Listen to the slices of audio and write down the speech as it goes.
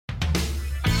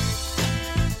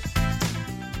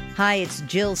Hi, it's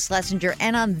Jill Schlesinger,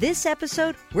 and on this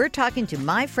episode, we're talking to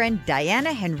my friend Diana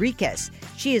Henriques.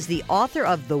 She is the author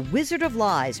of The Wizard of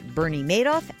Lies, Bernie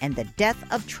Madoff, and the Death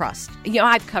of Trust. You know,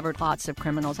 I've covered lots of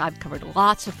criminals. I've covered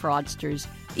lots of fraudsters,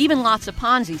 even lots of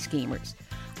Ponzi schemers.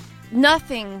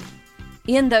 Nothing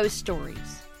in those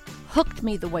stories hooked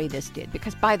me the way this did,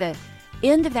 because by the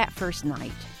end of that first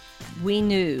night, we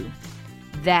knew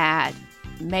that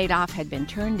Madoff had been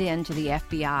turned in to the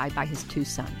FBI by his two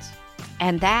sons.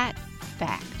 And that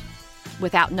fact,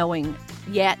 without knowing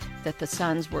yet that the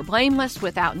sons were blameless,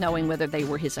 without knowing whether they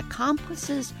were his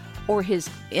accomplices or his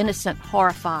innocent,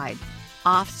 horrified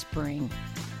offspring,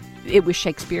 it was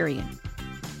Shakespearean.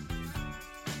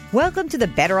 Welcome to the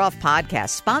Better Off podcast,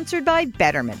 sponsored by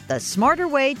Betterment, the smarter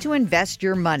way to invest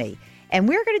your money. And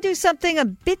we're going to do something a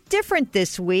bit different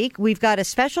this week. We've got a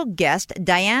special guest,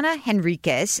 Diana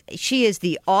Henriques. She is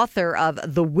the author of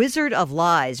The Wizard of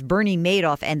Lies, Bernie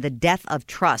Madoff, and the Death of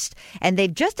Trust. And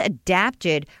they've just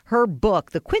adapted her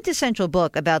book, the quintessential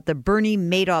book about the Bernie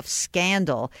Madoff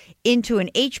scandal, into an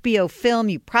HBO film.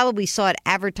 You probably saw it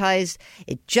advertised.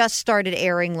 It just started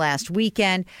airing last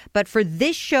weekend. But for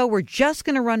this show, we're just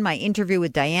going to run my interview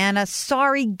with Diana.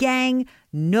 Sorry, gang.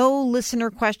 No listener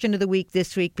question of the week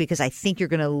this week, because I think you're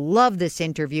going to love this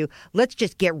interview. Let's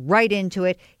just get right into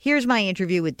it. Here's my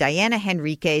interview with Diana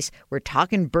Henriques. We're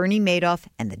talking Bernie Madoff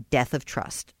and the Death of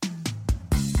Trust.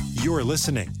 You're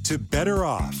listening to Better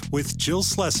Off with Jill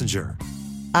Schlesinger.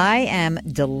 I am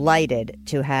delighted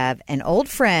to have an old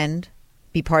friend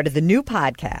be part of the new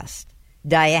podcast,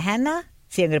 Diana.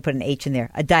 See, I'm going to put an H in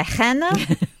there. Diana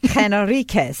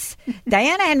Henriques.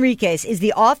 Diana Henriques is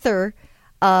the author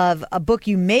of a book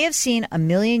you may have seen a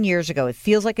million years ago. It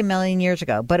feels like a million years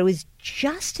ago, but it was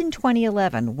just in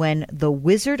 2011 when The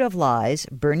Wizard of Lies,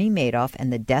 Bernie Madoff,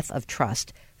 and the Death of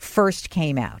Trust first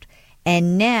came out.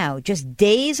 And now, just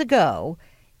days ago,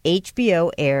 HBO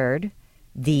aired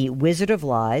The Wizard of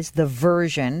Lies, the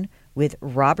version with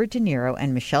Robert De Niro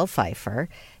and Michelle Pfeiffer.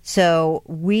 So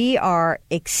we are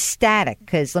ecstatic,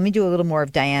 because let me do a little more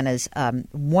of Diana's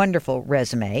wonderful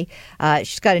resume.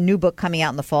 She's got a new book coming out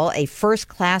in the fall, A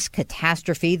First-Class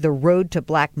Catastrophe, The Road to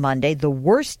Black Monday, The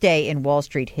Worst Day in Wall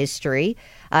Street History.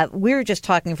 We were just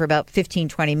talking for about 15,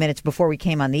 20 minutes before we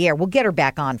came on the air. We'll get her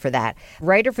back on for that.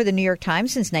 Writer for the New York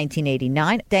Times since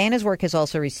 1989. Diana's work has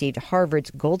also received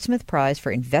Harvard's Goldsmith Prize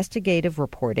for Investigative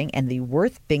Reporting and the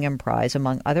Worth Bingham Prize,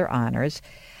 among other honors.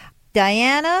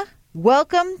 Diana,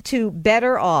 welcome to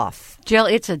Better Off. Jill,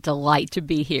 it's a delight to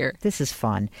be here. This is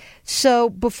fun. So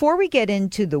before we get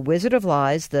into The Wizard of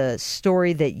Lies, the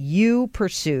story that you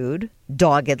pursued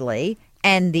doggedly,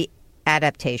 and the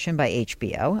adaptation by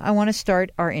HBO, I want to start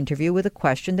our interview with a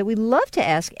question that we love to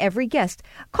ask every guest.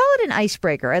 Call it an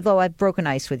icebreaker, although I've broken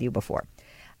ice with you before.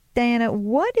 Diana,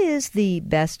 what is the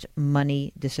best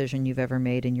money decision you've ever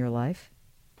made in your life?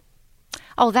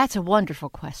 Oh, that's a wonderful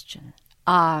question.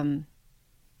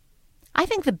 I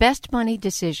think the best money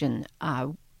decision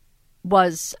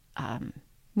was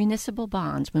municipal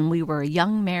bonds when we were a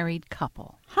young married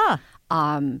couple. Huh.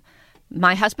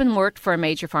 My husband worked for a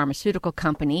major pharmaceutical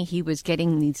company. He was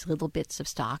getting these little bits of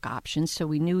stock options, so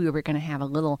we knew we were going to have a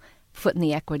little foot in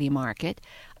the equity market.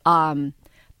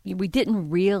 We didn't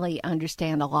really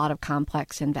understand a lot of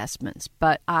complex investments,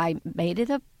 but I made it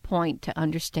a point to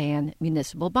understand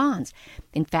municipal bonds.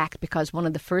 In fact, because one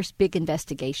of the first big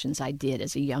investigations I did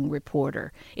as a young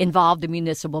reporter involved the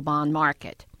municipal bond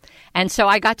market. And so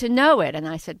I got to know it, and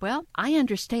I said, well, I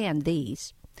understand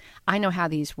these. I know how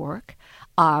these work.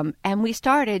 And we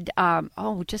started,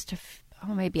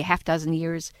 maybe a half dozen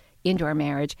years into our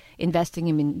marriage,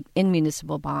 investing in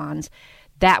municipal bonds.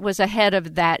 That was ahead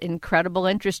of that incredible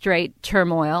interest rate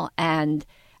turmoil, and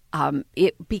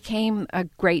it became a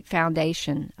great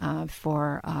foundation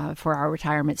for our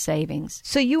retirement savings.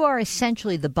 So you are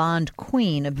essentially the bond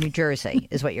queen of New Jersey,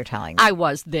 is what you're telling me. I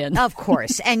was then. Of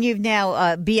course. And you've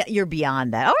now, you're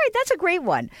beyond that. All right, that's a great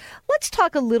one. Let's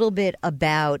talk a little bit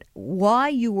about why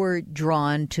you were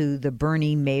drawn to the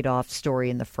Bernie Madoff story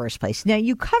in the first place. Now,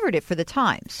 you covered it for the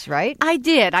Times, right? I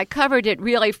did. I covered it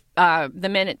really from the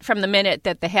minute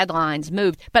that the headlines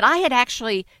moved. But I had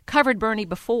actually covered Bernie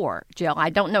before, Jill. I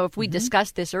don't know if we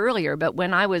discussed this earlier, but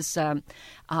when I was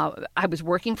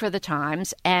working for the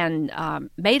Times, and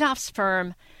Madoff's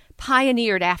firm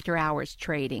pioneered after-hours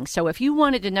trading. So if you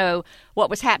wanted to know what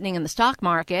was happening in the stock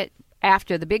market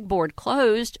after the big board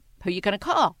closed, who are you going to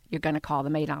call? You're going to call the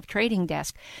Madoff trading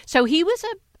desk. So he was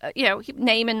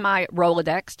name in my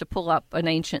Rolodex, to pull up an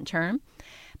ancient term.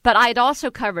 But I had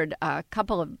also covered a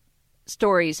couple of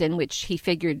stories in which he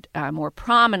figured more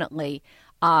prominently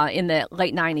in the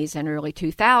late 90s and early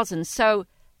 2000s. So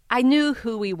I knew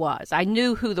who he was. I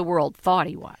knew who the world thought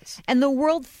he was. And the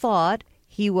world thought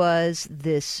he was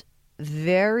this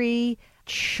very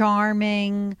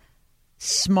charming,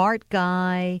 smart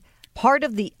guy, part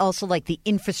of the also like the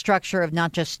infrastructure of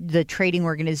not just the trading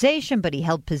organization, but he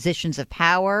held positions of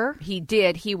power. He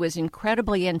did. He was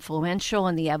incredibly influential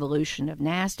in the evolution of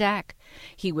NASDAQ.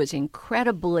 He was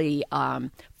incredibly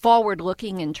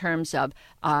forward-looking in terms of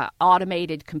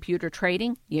automated computer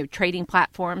trading, trading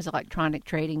platforms, electronic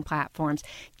trading platforms.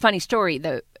 Funny story,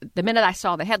 the minute I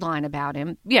saw the headline about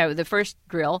him, the first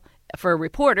drill for a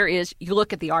reporter is you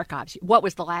look at the archives. What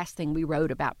was the last thing we wrote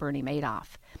about Bernie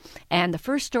Madoff? And the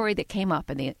first story that came up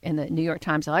in the New York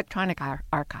Times Electronic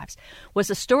Archives was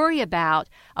a story about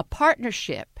a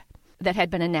partnership that had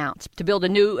been announced to build a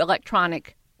new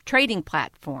electronic trading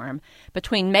platform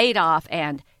between Madoff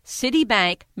and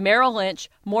Citibank, Merrill Lynch,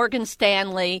 Morgan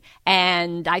Stanley,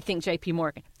 and I think J.P.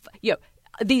 Morgan.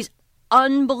 These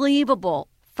unbelievable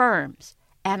firms.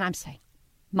 And I'm saying,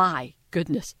 my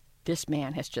goodness, this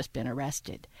man has just been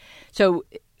arrested. So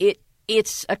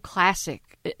it's a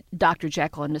classic Dr.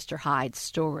 Jekyll and Mr. Hyde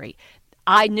story.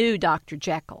 I knew Dr.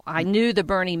 Jekyll. I knew the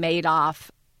Bernie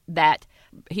Madoff that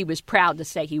he was proud to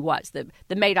say he was. The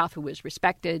Madoff who was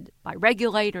respected by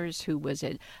regulators, who was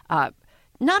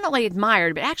not only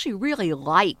admired, but actually really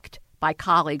liked by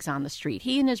colleagues on the street.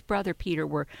 He and his brother Peter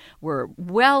were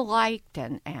well-liked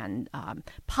and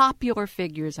popular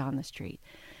figures on the street.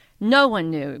 No one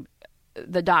knew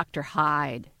the Dr.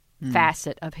 Hyde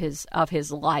facet of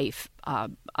his life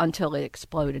until it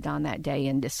exploded on that day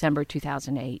in December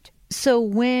 2008. So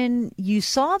when you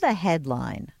saw the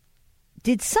headline,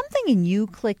 did something in you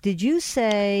click? Did you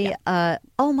say,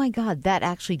 oh, my God, that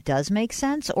actually does make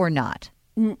sense or not?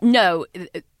 No,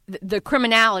 the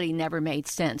criminality never made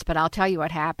sense. But I'll tell you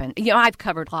what happened. I've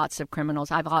covered lots of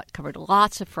criminals. I've covered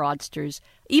lots of fraudsters,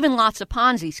 even lots of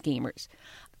Ponzi schemers.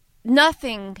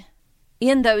 Nothing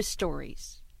in those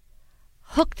stories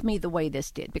hooked me the way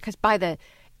this did, because by the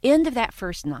end of that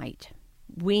first night,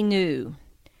 we knew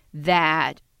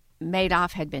that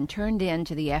Madoff had been turned in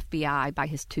to the FBI by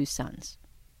his two sons.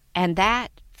 And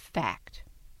that fact,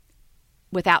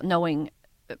 without knowing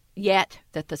yet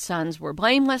that the sons were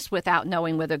blameless, without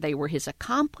knowing whether they were his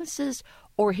accomplices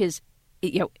or his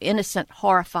innocent,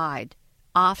 horrified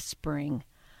offspring,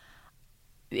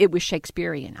 it was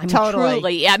Shakespearean. Totally.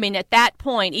 Truly. At that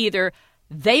point, either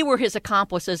they were his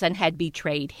accomplices and had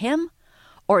betrayed him,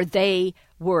 or they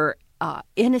were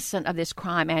innocent of this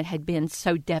crime and had been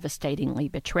so devastatingly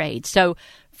betrayed. So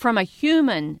from a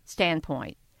human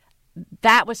standpoint,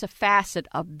 that was a facet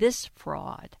of this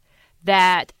fraud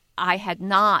that I had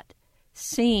not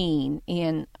seen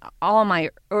in all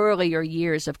my earlier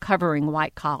years of covering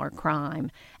white-collar crime.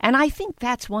 And I think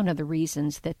that's one of the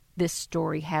reasons that this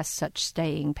story has such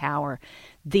staying power.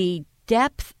 The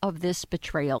depth of this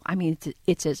betrayal,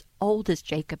 it's as old as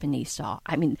Jacob and Esau.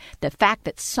 The fact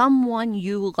that someone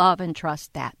you love and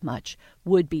trust that much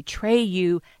would betray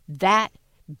you that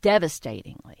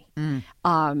devastatingly.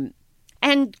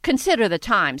 And consider the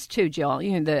times, too, Jill.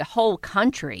 The whole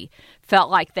country felt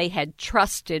like they had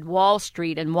trusted Wall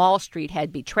Street and Wall Street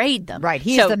had betrayed them. Right.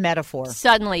 He is the metaphor.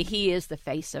 Suddenly he is the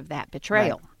face of that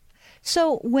betrayal. Right.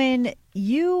 So when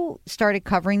you started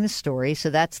covering the story, so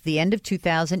that's the end of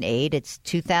 2008, it's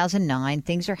 2009,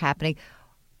 things are happening.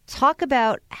 Talk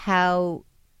about how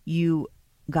you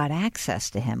got access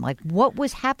to him. Like, what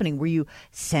was happening? Were you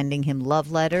sending him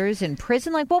love letters in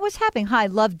prison? Like, what was happening? Hi,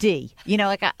 love D.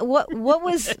 What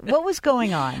was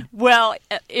going on? Well,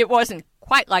 it wasn't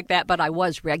quite like that, but I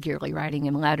was regularly writing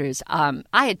him letters. I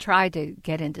had tried to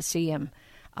get in to see him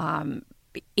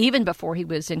even before he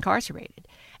was incarcerated.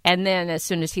 And then as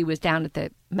soon as he was down at the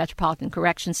Metropolitan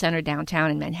Correction Center downtown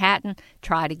in Manhattan,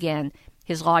 tried again.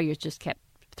 His lawyers just kept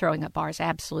throwing up bars.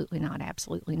 Absolutely not,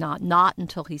 absolutely not. Not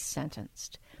until he's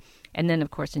sentenced. And then, of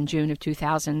course, in June of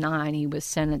 2009, he was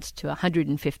sentenced to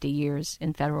 150 years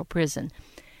in federal prison.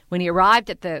 When he arrived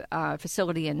at the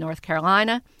facility in North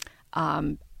Carolina,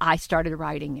 I started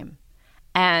writing him.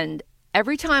 And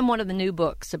every time one of the new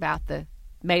books about the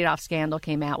Madoff scandal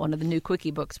came out, one of the new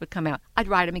quickie books would come out, I'd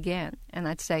write him again. And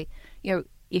I'd say,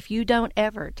 if you don't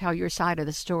ever tell your side of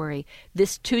the story,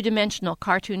 this two-dimensional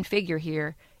cartoon figure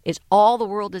here is all the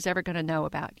world is ever going to know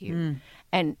about you.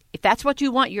 And if that's what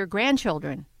you want your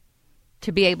grandchildren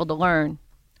to be able to learn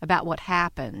about what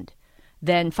happened,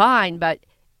 then fine. But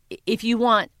if you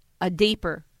want a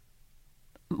deeper,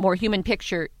 more human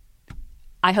picture,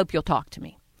 I hope you'll talk to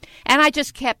me. And I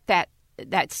just kept that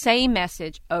same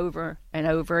message over and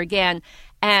over again.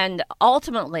 And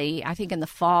ultimately, I think in the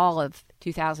fall of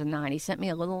 2009, he sent me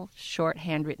a little short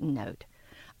handwritten note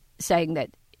saying that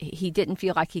he didn't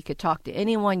feel like he could talk to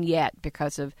anyone yet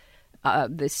because of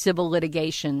the civil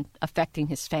litigation affecting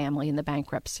his family in the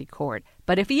bankruptcy court.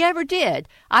 But if he ever did,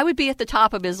 I would be at the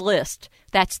top of his list.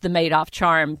 That's the Madoff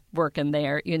charm working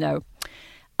there, you know.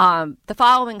 The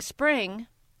following spring,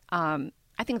 I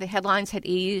think the headlines had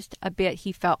eased a bit.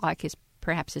 He felt like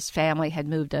perhaps his family had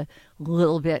moved a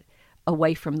little bit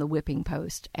away from the whipping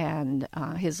post, and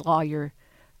his lawyer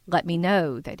let me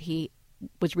know that he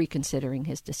was reconsidering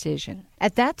his decision.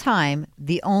 At that time,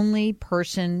 the only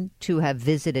person to have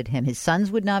visited him, his sons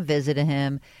would not visit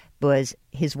him, was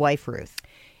his wife, Ruth.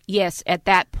 Yes, at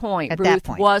that point, Ruth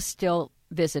was still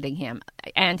visiting him,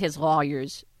 and his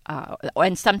lawyers,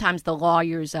 and sometimes the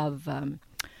lawyers of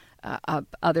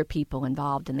other people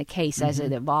involved in the case as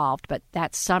it evolved. But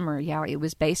that summer, it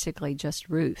was basically just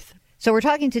Ruth. So we're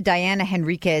talking to Diana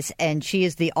Henriques, and she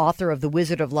is the author of The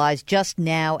Wizard of Lies, just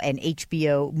now an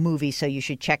HBO movie, so you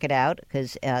should check it out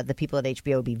because the people at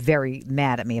HBO would be very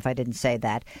mad at me if I didn't say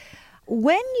that.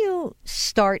 When you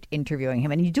start interviewing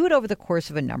him, and you do it over the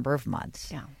course of a number of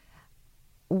months,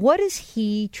 what is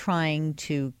he trying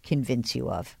to convince you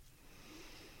of?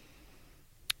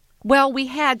 Well, we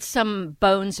had some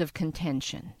bones of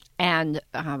contention. And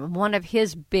one of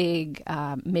his big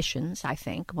missions, I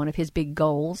think, one of his big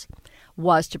goals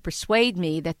was to persuade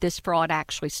me that this fraud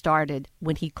actually started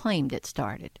when he claimed it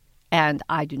started. And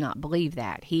I do not believe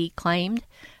that. He claimed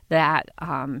that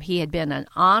he had been an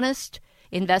honest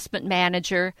investment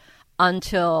manager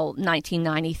until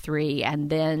 1993,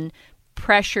 and then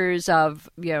pressures of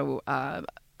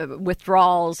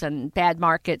withdrawals and bad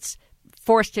markets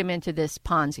forced him into this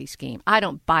Ponzi scheme. I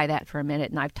don't buy that for a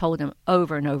minute, and I've told him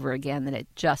over and over again that it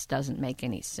just doesn't make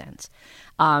any sense.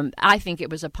 I think it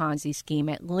was a Ponzi scheme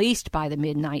at least by the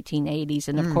mid-1980s,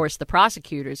 and of course the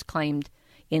prosecutors claimed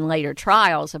in later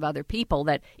trials of other people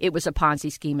that it was a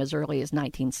Ponzi scheme as early as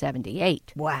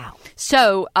 1978. Wow.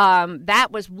 So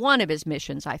that was one of his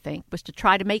missions, I think, was to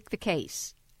try to make the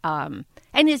case. And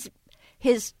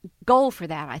his goal for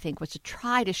that, I think, was to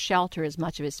try to shelter as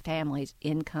much of his family's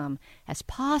income as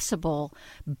possible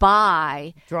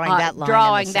by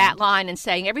drawing that line and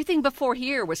saying everything before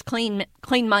here was clean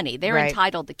money. They're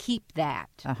entitled to keep that.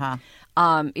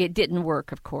 It didn't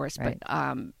work, of course, but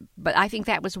I think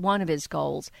that was one of his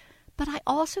goals. But I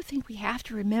also think we have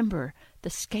to remember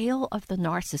the scale of the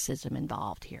narcissism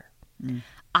involved here.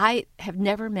 I have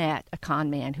never met a con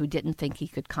man who didn't think he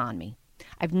could con me.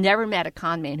 I've never met a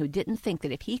con man who didn't think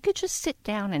that if he could just sit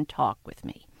down and talk with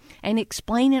me and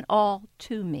explain it all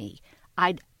to me,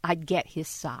 I'd get his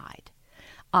side.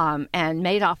 And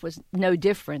Madoff was no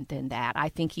different than that. I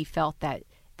think he felt that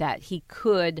he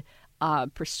could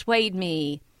persuade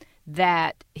me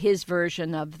that his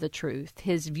version of the truth,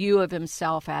 his view of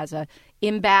himself as a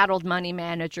embattled money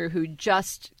manager who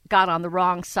just got on the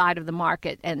wrong side of the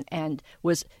market and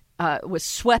was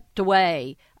swept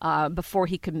away before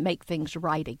he could make things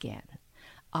right again.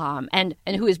 And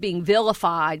who is being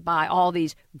vilified by all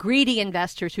these greedy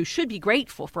investors who should be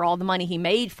grateful for all the money he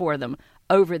made for them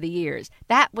over the years.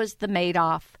 That was the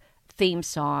Madoff theme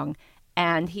song,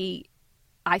 and he,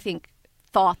 I think,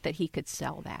 thought that he could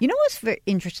sell that. You know what's very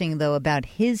interesting, though, about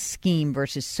his scheme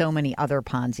versus so many other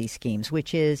Ponzi schemes,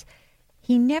 which is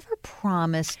he never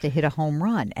promised to hit a home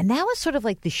run. And that was sort of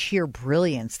like the sheer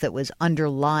brilliance that was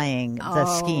underlying the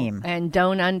scheme. And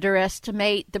don't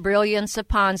underestimate the brilliance of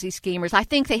Ponzi schemers. I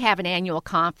think they have an annual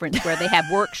conference where they have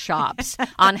workshops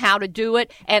on how to do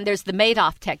it. And there's the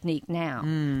Madoff technique now.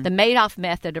 The Madoff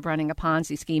method of running a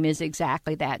Ponzi scheme is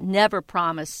exactly that. Never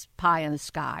promise pie in the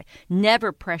sky.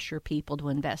 Never pressure people to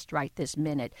invest right this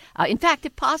minute. In fact,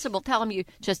 if possible, tell them you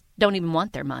just don't even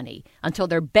want their money until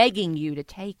they're begging you to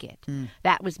take it.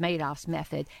 That was Madoff's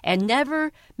method. And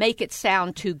never make it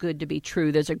sound too good to be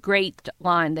true. There's a great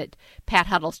line that Pat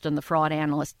Huddleston, the fraud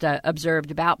analyst, observed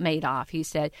about Madoff. He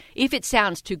said, if it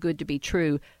sounds too good to be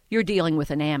true, you're dealing with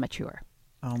an amateur.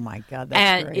 Oh, my God,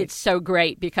 that's great. And it's so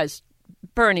great because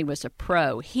Bernie was a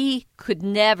pro. He could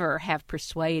never have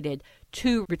persuaded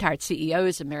two retired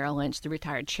CEOs of Merrill Lynch, the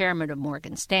retired chairman of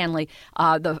Morgan Stanley,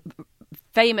 the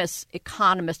famous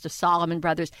economist of Salomon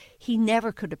Brothers. He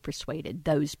never could have persuaded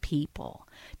those people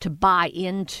to buy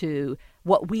into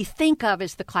what we think of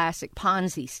as the classic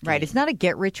Ponzi scheme. Right. It's not a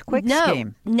get-rich-quick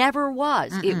scheme. No, never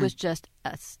was. It was just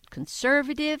a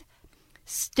conservative,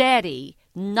 steady,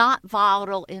 not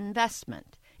volatile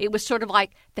investment. It was sort of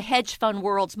like the hedge fund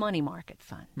world's money market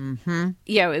fund.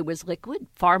 It was liquid,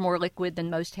 far more liquid than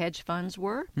most hedge funds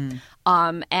were.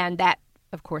 And that,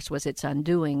 of course, was its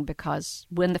undoing because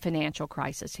when the financial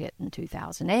crisis hit in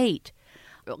 2008,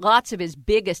 lots of his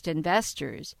biggest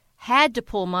investors had to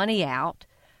pull money out,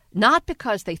 not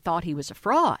because they thought he was a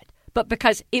fraud, but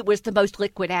because it was the most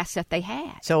liquid asset they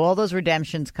had. So all those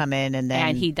redemptions come in, and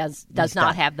then he does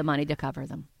not have the money to cover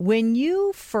them. When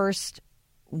you first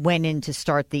went in to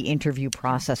start the interview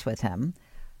process with him,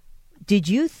 did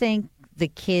you think the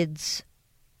kids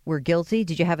were guilty?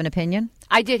 Did you have an opinion?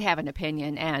 I did have an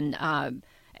opinion, and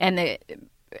the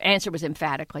answer was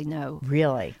emphatically no.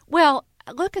 Really? Well,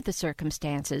 look at the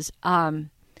circumstances.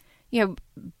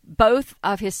 Both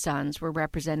of his sons were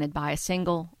represented by a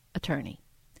single attorney.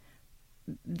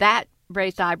 That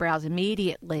raised eyebrows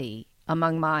immediately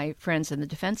among my friends in the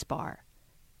defense bar,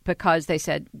 because they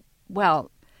said,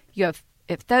 well,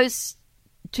 if those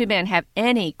two men have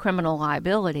any criminal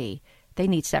liability, they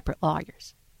need separate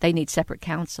lawyers. They need separate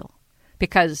counsel,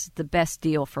 because the best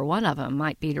deal for one of them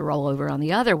might be to roll over on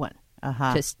the other one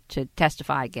to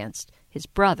testify against his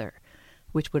brother,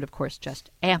 which would, of course, just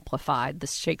amplify the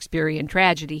Shakespearean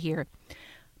tragedy here.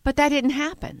 But that didn't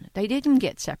happen. They didn't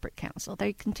get separate counsel.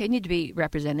 They continued to be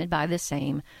represented by the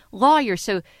same lawyer.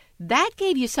 So that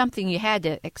gave you something you had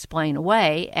to explain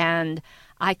away, and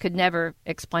I could never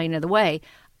explain it away.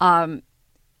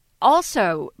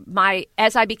 Also,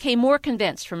 as I became more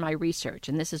convinced from my research,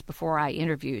 and this is before I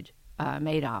interviewed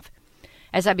Madoff,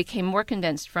 as I became more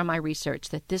convinced from my research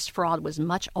that this fraud was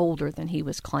much older than he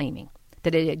was claiming,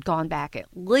 that it had gone back at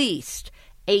least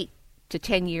 8 to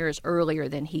 10 years earlier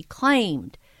than he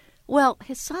claimed. Well,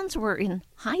 his sons were in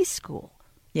high school.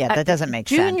 Yeah, that doesn't make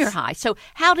sense. Junior high. So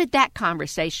how did that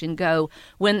conversation go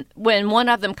when one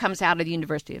of them comes out of the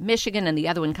University of Michigan and the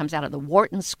other one comes out of the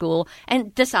Wharton School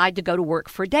and decide to go to work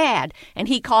for Dad? And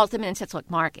he calls them in and says, look,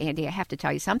 Mark, Andy, I have to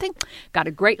tell you something. Got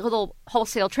a great little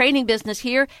wholesale trading business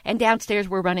here, and downstairs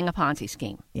we're running a Ponzi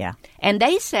scheme. Yeah. And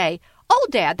they say, oh,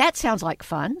 Dad, that sounds like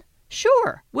fun.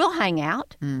 Sure, we'll hang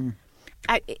out.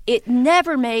 It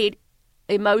never made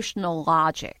emotional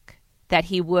logic that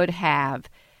he would have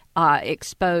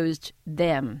exposed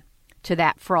them to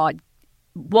that fraud.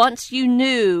 Once you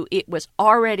knew it was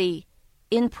already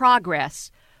in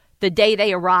progress the day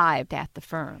they arrived at the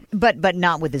firm. But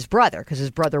not with his brother, because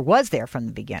his brother was there from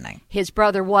the beginning. His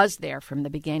brother was there from the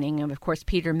beginning. And, of course,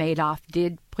 Peter Madoff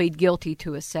did plead guilty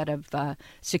to a set of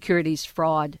securities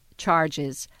fraud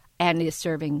charges and is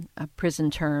serving a prison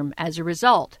term as a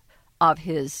result of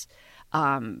his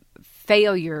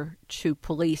failure to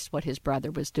police what his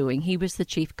brother was doing. He was the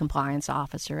chief compliance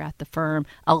officer at the firm,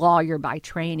 a lawyer by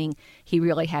training. He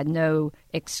really had no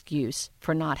excuse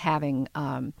for not having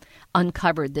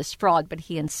uncovered this fraud, but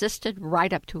he insisted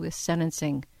right up to his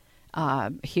sentencing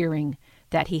hearing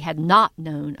that he had not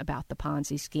known about the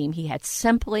Ponzi scheme. He had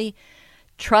simply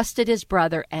trusted his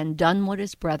brother and done what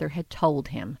his brother had told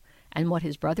him. And what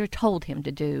his brother told him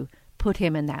to do put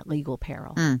him in that legal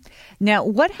peril. Now,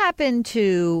 what happened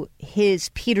to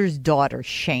Peter's daughter,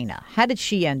 Shayna? How did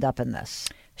she end up in this?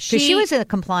 Because she was in the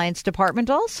compliance department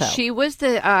also. She was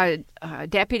the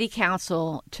deputy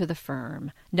counsel to the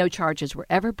firm. No charges were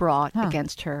ever brought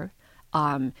against her.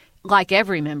 Like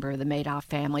every member of the Madoff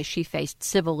family, she faced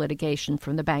civil litigation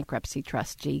from the bankruptcy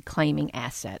trustee claiming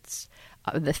assets.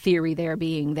 The theory there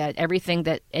being that everything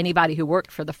that anybody who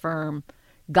worked for the firm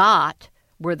got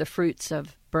were the fruits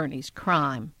of Bernie's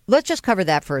crime. Let's just cover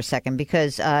that for a second,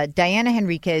 because Diana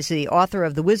Henriques, the author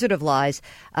of The Wizard of Lies,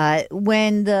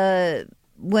 when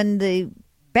the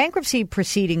bankruptcy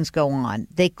proceedings go on,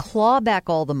 they claw back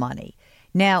all the money.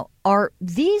 Now, are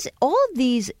all of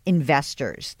these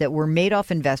investors that were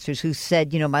Madoff investors who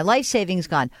said, my life savings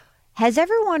gone, has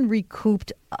everyone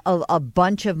recouped a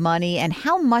bunch of money, and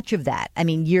how much of that? I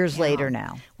mean, years later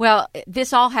now. Well,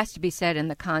 this all has to be said in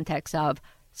the context of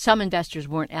some investors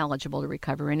weren't eligible to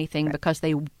recover anything because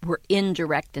they were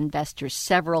indirect investors,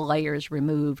 several layers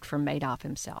removed from Madoff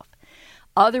himself.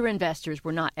 Other investors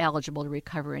were not eligible to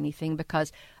recover anything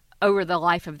because over the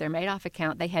life of their Madoff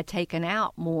account, they had taken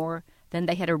out more than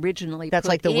they had originally put in. That's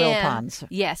like the will ponds.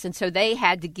 Yes, and so they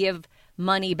had to give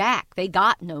money back. They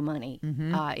got no money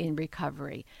in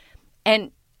recovery.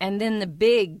 And then the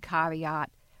big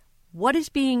caveat, what is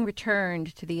being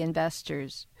returned to the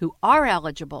investors who are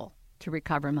eligible to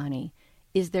recover money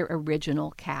is their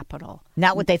original capital.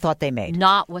 Not what they thought they made.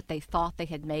 Not what they thought they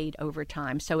had made over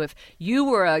time. So if you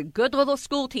were a good little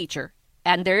school teacher,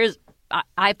 and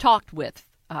I've talked with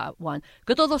one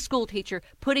good little school teacher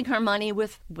putting her money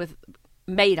with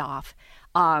Madoff,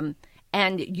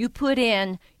 and you put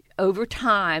in over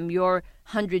time your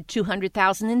 $100,000,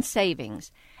 $200,000 in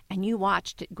savings, and you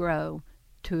watched it grow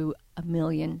to $1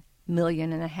 million,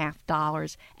 $1.5 million,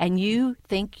 and you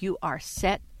think you are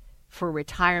set for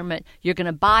retirement. You're going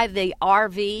to buy the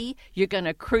RV. You're going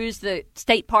to cruise the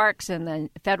state parks and the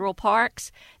federal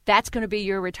parks. That's going to be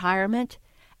your retirement.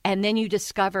 And then you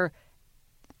discover,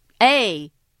 A,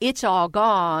 it's all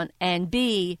gone, and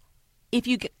B, if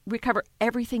you recover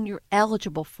everything you're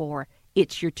eligible for,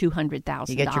 it's your $200,000.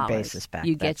 You get your basis back.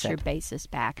 You get your basis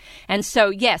back. And so,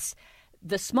 yes,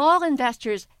 the small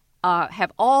investors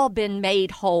have all been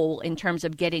made whole in terms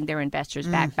of getting their investors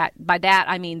back. By that,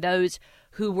 I mean those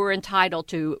who were entitled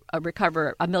to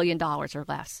recover $1 million or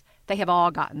less. They have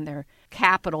all gotten their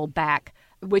capital back,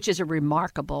 which is a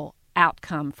remarkable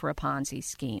outcome for a Ponzi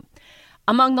scheme.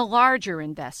 Among the larger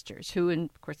investors, who,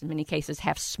 of course, in many cases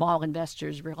have small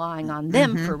investors relying on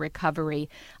them for recovery,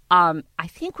 I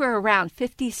think we're around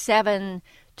 57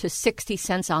 to 60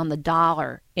 cents on the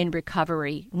dollar in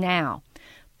recovery now.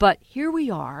 But here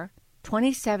we are,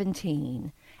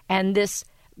 2017, and this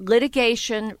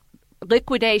liquidation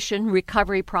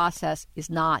recovery process is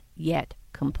not yet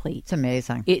complete. It's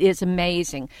amazing. It is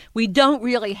amazing. We don't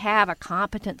really have a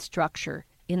competent structure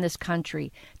in this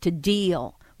country to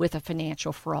deal with a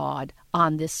financial fraud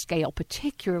on this scale,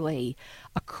 particularly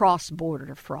a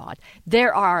cross-border fraud.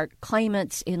 There are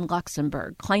claimants in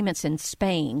Luxembourg, claimants in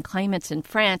Spain, claimants in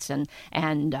France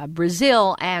and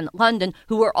Brazil and London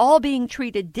who are all being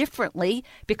treated differently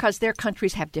because their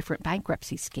countries have different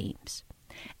bankruptcy schemes.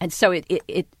 And so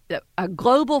a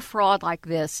global fraud like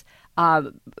this,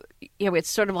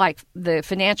 it's sort of like the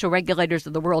financial regulators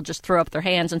of the world just throw up their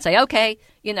hands and say, okay,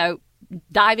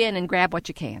 dive in and grab what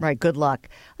you can. Right. Good luck.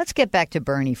 Let's get back to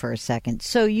Bernie for a second.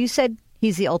 So you said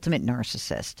he's the ultimate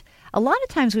narcissist. A lot of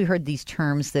times we heard these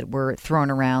terms that were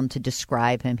thrown around to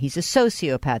describe him. He's a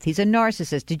sociopath. He's a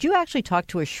narcissist. Did you actually talk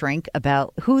to a shrink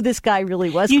about who this guy really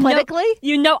was clinically?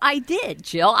 I did,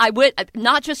 Jill. I would,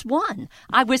 not just one.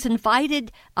 I was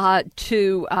invited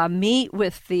to meet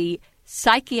with the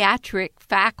psychiatric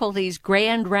faculty's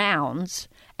grand rounds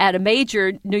at a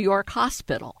major New York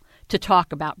hospital to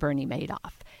talk about Bernie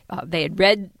Madoff. They had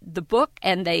read the book,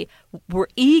 and they were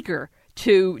eager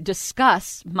to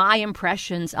discuss my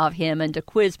impressions of him and to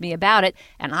quiz me about it,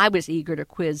 and I was eager to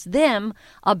quiz them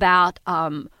about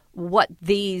what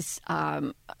these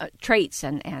traits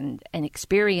and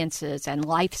experiences and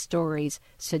life stories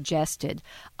suggested.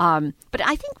 But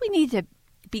I think we need to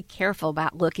be careful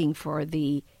about looking for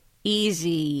the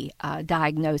easy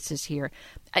diagnosis here.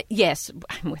 Yes,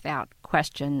 without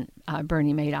question,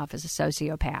 Bernie Madoff is a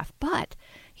sociopath. But,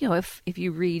 if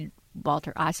you read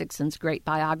Walter Isaacson's great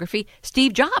biography,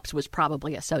 Steve Jobs was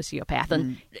probably a sociopath.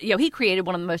 And, he created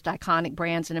one of the most iconic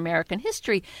brands in American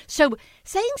history. So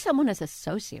saying someone is a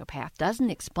sociopath doesn't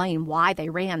explain why they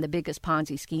ran the biggest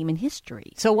Ponzi scheme in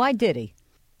history. So why did he?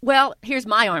 Well, here's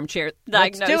my armchair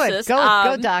diagnosis. Let's do it.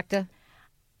 Go, doctor.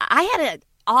 I had an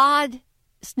odd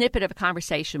snippet of a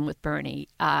conversation with Bernie.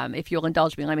 If you'll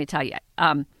indulge me, let me tell you.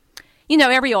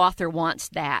 Every author wants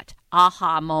that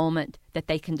aha moment that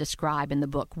they can describe in the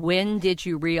book. When did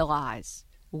you realize?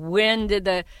 When did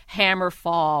the hammer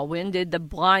fall? When did the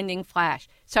blinding flash?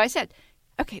 So I said,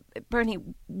 okay, Bernie,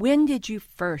 when did you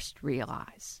first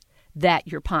realize that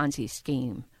your Ponzi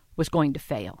scheme was going to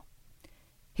fail?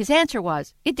 His answer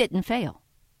was, it didn't fail.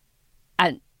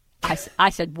 And I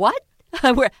said, what?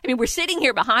 We're sitting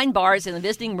here behind bars in the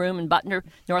visiting room in Butner,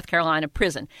 North Carolina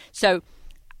prison. So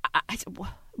I said,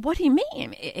 what do you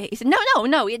mean? He said,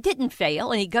 no, it didn't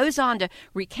fail. And he goes on to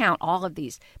recount all of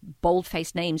these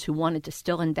bold-faced names who wanted to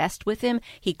still invest with him.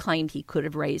 He claimed he could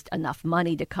have raised enough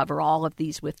money to cover all of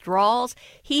these withdrawals.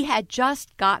 He had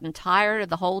just gotten tired of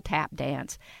the whole tap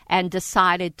dance and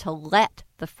decided to let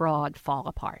the fraud fall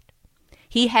apart.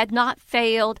 He had not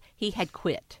failed. He had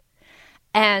quit.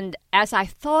 And as I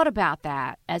thought about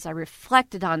that, as I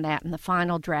reflected on that in the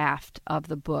final draft of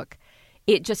the book,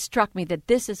 it just struck me that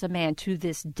this is a man to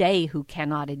this day who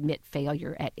cannot admit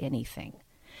failure at anything.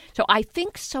 So I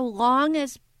think so long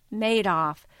as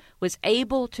Madoff was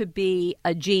able to be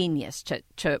a genius,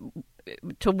 to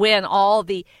win all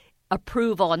the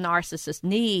approval a narcissist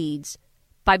needs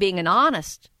by being an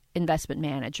honest investment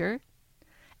manager,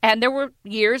 and there were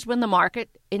years when the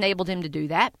market enabled him to do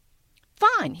that,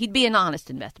 fine, he'd be an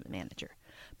honest investment manager.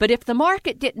 But if the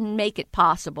market didn't make it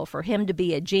possible for him to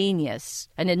be a genius,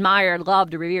 an admired,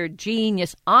 loved, revered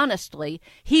genius honestly,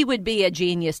 he would be a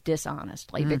genius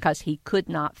dishonestly because he could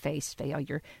not face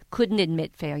failure, couldn't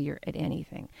admit failure at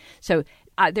anything. So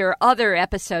there are other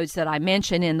episodes that I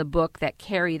mention in the book that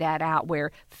carry that out,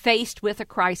 where faced with a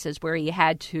crisis where he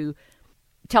had to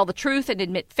tell the truth and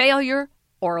admit failure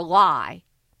or lie,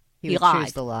 he would lied.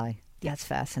 Choose the lie. That's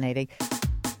fascinating.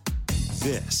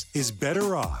 This is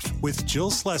Better Off with Jill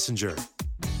Schlesinger.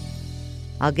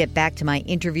 I'll get back to my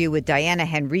interview with Diana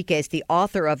Henriques, the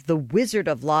author of The Wizard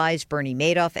of Lies, Bernie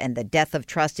Madoff, and the Death of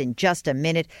Trust in just a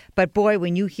minute. But boy,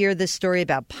 when you hear this story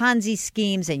about Ponzi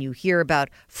schemes and you hear about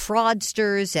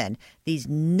fraudsters and these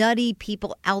nutty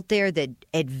people out there that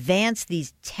advance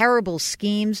these terrible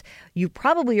schemes, you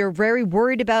probably are very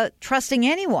worried about trusting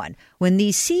anyone. When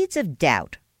these seeds of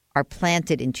doubt are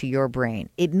planted into your brain,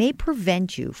 it may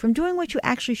prevent you from doing what you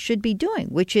actually should be doing,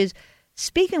 which is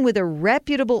speaking with a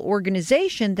reputable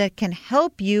organization that can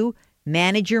help you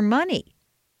manage your money,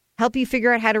 help you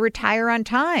figure out how to retire on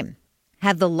time,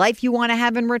 have the life you want to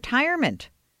have in retirement.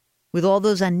 With all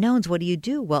those unknowns, what do you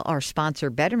do? Well, our sponsor,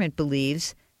 Betterment,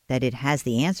 believes that it has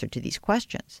the answer to these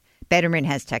questions. Betterment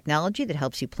has technology that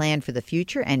helps you plan for the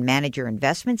future and manage your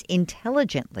investments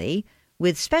intelligently,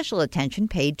 with special attention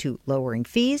paid to lowering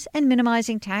fees and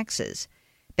minimizing taxes.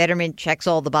 Betterment checks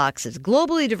all the boxes.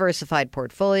 Globally diversified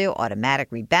portfolio, automatic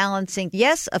rebalancing.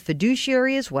 Yes, a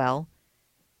fiduciary as well.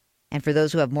 And for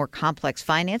those who have more complex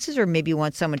finances or maybe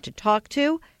want someone to talk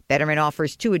to, Betterment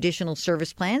offers 2 additional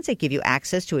service plans that give you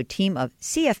access to a team of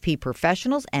CFP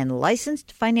professionals and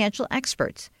licensed financial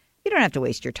experts. You don't have to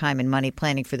waste your time and money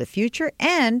planning for the future,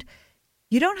 and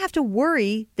you don't have to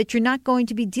worry that you're not going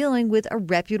to be dealing with a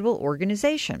reputable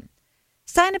organization.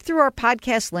 Sign up through our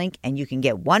podcast link and you can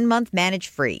get 1 month managed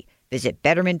free. Visit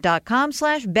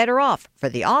betterment.com/betteroff for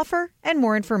the offer and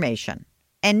more information.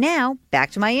 And now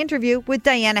back to my interview with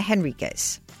Diana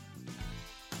Henriques.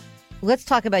 Let's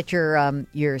talk about your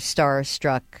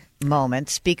starstruck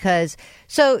moments, because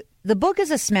the book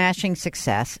is a smashing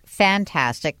success.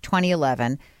 Fantastic.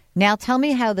 2011. Now tell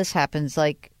me how this happens.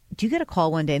 Like, do you get a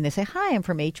call one day and they say, "Hi, I'm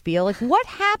from HBO"? Like, what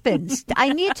happens? I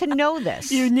need to know this.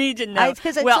 You need to know.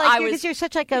 Because you're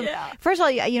such like a. Yeah. First of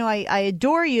all, I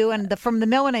adore you, and from the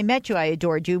moment I met you, I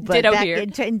adored you. But Ditto back here.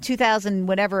 in 2000,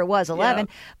 whatever it was, 11.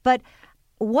 Yeah. But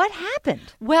what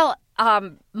happened? Well,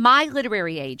 my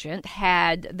literary agent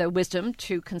had the wisdom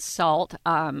to consult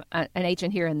an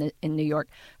agent here in New York,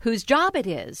 whose job it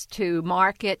is to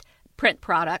market print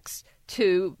products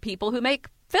to people who make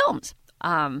films.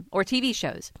 Or TV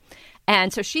shows.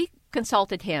 And so she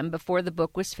consulted him before the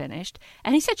book was finished,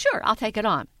 and he said, "Sure, I'll take it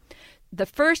on." The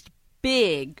first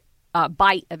big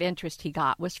bite of interest he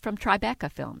got was from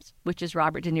Tribeca Films, which is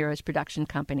Robert De Niro's production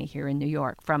company here in New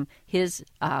York, from his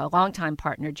longtime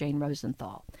partner, Jane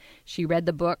Rosenthal. She read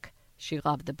the book. She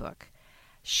loved the book.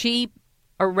 She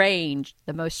arranged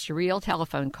the most surreal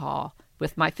telephone call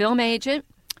with my film agent,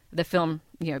 the film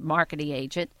marketing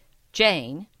agent,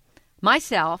 Jane,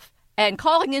 myself, and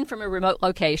calling in from a remote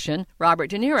location, Robert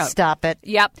De Niro. Stop it.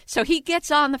 Yep. So he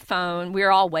gets on the phone. We're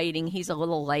all waiting. He's a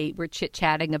little late. We're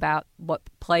chit-chatting about what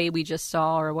play we just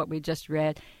saw or what we just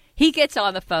read. He gets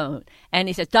on the phone, and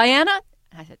he says, "Diana?"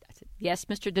 I said, "Yes,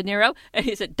 Mr. De Niro." And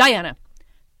he said, "Diana,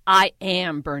 I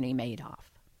am Bernie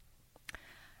Madoff."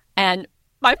 And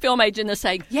my film agent is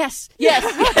saying, yes,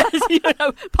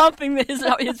 pumping his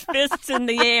fists in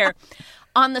the air.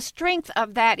 On the strength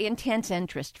of that intense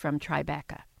interest from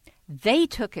Tribeca, they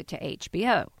took it to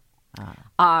HBO.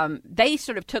 They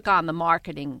sort of took on the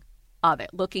marketing of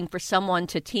it, looking for someone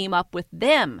to team up with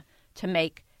them to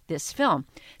make this film.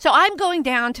 So I'm going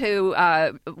down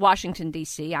to Washington,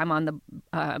 D.C. I'm on the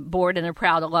board and a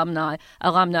proud alumna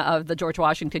of the George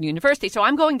Washington University. So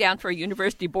I'm going down for a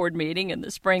university board meeting in the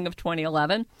spring of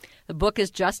 2011. The book is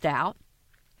just out.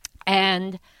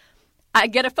 And I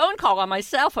get a phone call on my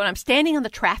cell phone. I'm standing on the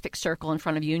traffic circle in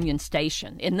front of Union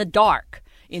Station in the dark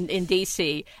in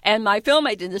D.C., and my film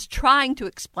agent is trying to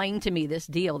explain to me this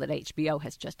deal that HBO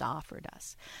has just offered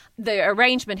us. The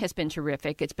arrangement has been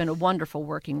terrific. It's been a wonderful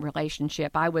working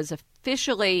relationship. I was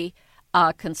officially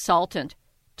a consultant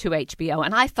to HBO,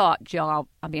 and I thought, Jill,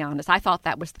 I'll be honest, I thought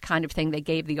that was the kind of thing they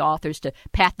gave the authors to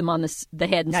pat them on the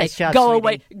head and nice say, job, go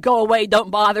sweetie. Go away,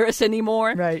 don't bother us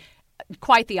anymore. Right.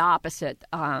 Quite the opposite.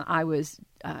 I was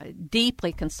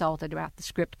deeply consulted about the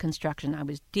script construction. I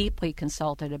was deeply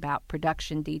consulted about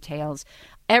production details.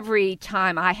 Every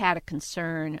time I had a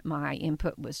concern, my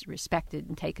input was respected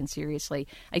and taken seriously.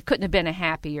 It couldn't have been a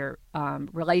happier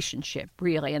relationship,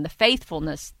 really. And the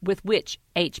faithfulness with which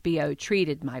HBO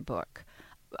treated my book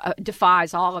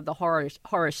defies all of the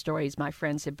horror stories my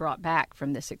friends have brought back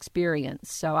from this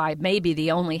experience. So I may be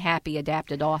the only happy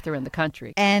adapted author in the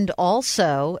country. And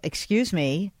also,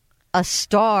 a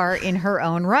star in her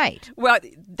own right. Well,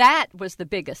 that was the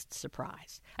biggest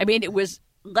surprise. I mean, it was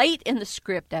late in the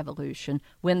script evolution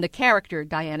when the character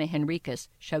Diana Henriques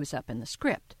shows up in the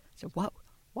script. So,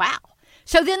 wow.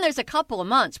 So then there's a couple of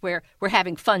months where we're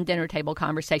having fun dinner table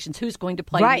conversations. Who's going to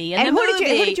play me in and the who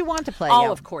movie? Who did you want to play?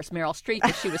 Oh, of course, Meryl Streep,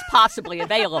 if she was possibly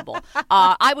available.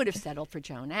 I would have settled for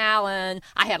Joan Allen.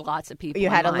 I had lots of people. You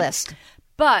had in mind. a list.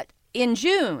 But in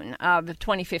June of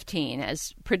 2015,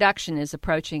 as production is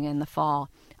approaching in the fall,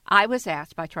 I was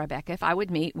asked by Tribeca if I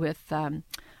would meet with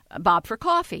Bob for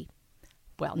coffee.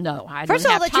 Well, no, I don't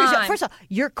have time. First of all,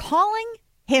 you're calling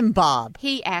him Bob.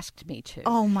 He asked me to.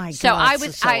 Oh, my God. This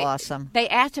is so awesome. They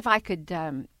asked if I could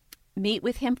meet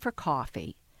with him for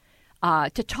coffee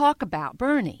to talk about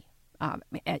Bernie.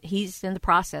 He's in the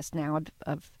process now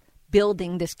of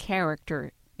building this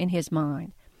character in his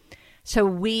mind. So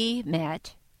we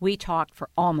met. We talked for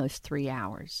almost 3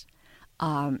 hours.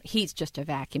 He's just a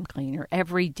vacuum cleaner.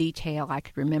 Every detail I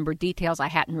could remember, details I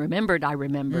hadn't remembered, I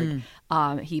remembered.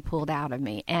 He pulled out of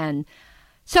me. And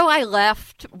so I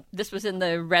left. This was in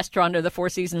the restaurant of the Four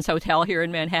Seasons Hotel here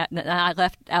in Manhattan. And I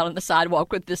left out on the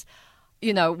sidewalk with this,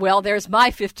 well, there's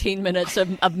my 15 minutes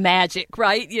of magic,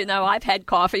 right? I've had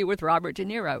coffee with Robert De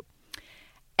Niro.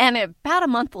 And about a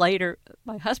month later,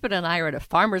 my husband and I are at a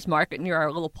farmer's market near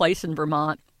our little place in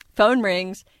Vermont. Phone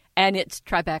rings, and it's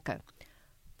Tribeca.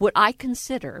 Would I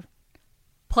consider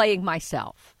playing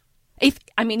myself if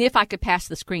I could pass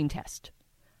the screen test?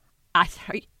 I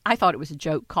thought it was a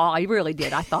joke call. I really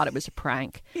did. I thought it was a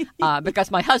prank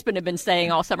because my husband had been saying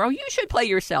all summer, "Oh, you should play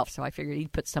yourself." So I figured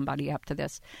he'd put somebody up to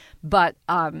this. But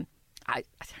are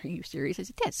you serious? I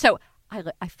said, yes. So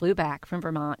I flew back from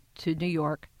Vermont to New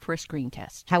York for a screen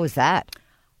test. How was that?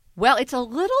 Well, it's a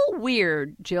little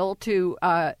weird, Jill, to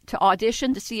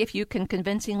audition to see if you can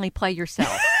convincingly play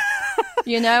yourself.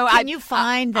 Can you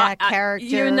find that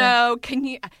character? Can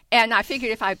you? And I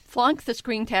figured if I flunked the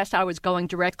screen test, I was going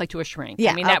directly to a shrink.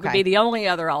 Yeah, that would be the only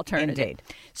other alternative. Indeed.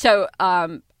 So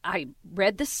I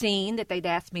read the scene that they'd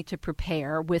asked me to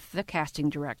prepare with the casting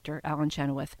director, Alan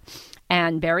Chenoweth,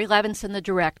 and Barry Levinson, the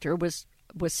director, was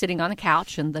sitting on a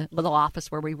couch in the little office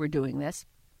where we were doing this.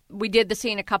 We did the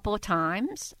scene a couple of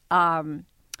times, and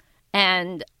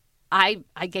I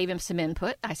gave him some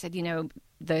input. I said,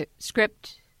 the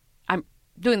script. I'm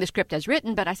doing the script as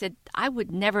written, but I said I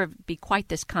would never be quite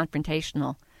this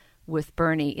confrontational with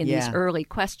Bernie in these early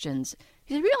questions.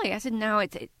 He said, "Really?" I said, "No,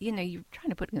 you're trying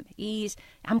to put him at ease.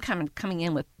 I'm kind of coming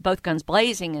in with both guns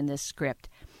blazing in this script."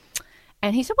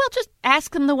 And he said, "Well, just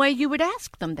ask them the way you would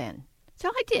ask them then." So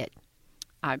I did.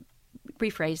 I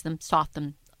rephrased them,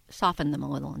 softened them a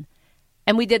little,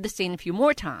 and we did the scene a few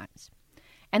more times.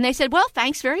 And they said, "Well,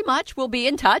 thanks very much. We'll be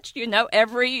in touch."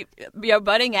 Every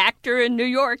budding actor in New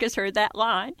York has heard that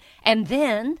line. And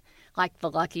then, like the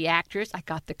lucky actors, I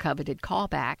got the coveted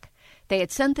callback. They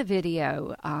had sent the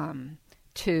video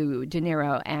to De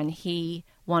Niro, and he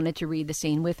wanted to read the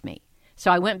scene with me.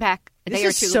 So I went back a day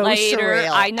or two later.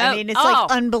 Surreal. I know. It's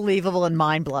like unbelievable and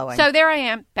mind-blowing. So there I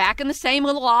am, back in the same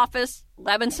little office,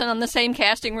 Levinson on the same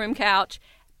casting room couch,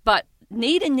 but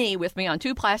knee to knee with me on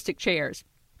two plastic chairs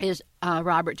is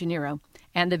Robert De Niro,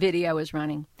 and the video is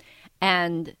running.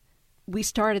 And we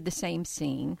started the same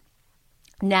scene,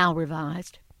 now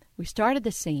revised. We started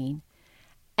the scene,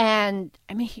 and,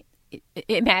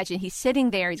 imagine he's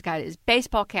sitting there. He's got his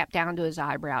baseball cap down to his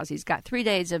eyebrows. He's got 3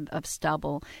 days of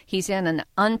stubble. He's in an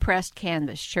unpressed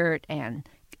canvas shirt and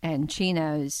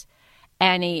chinos,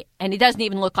 and he doesn't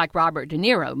even look like Robert De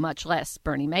Niro, much less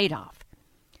Bernie Madoff.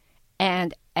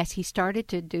 And as he started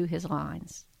to do his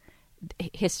lines,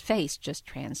 his face just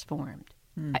transformed.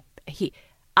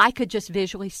 I could just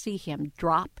visually see him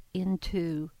drop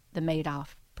into the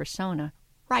Madoff persona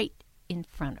right in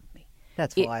front of me.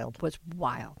 That's wild. It was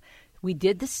wild. We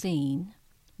did the scene,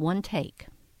 one take,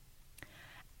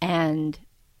 and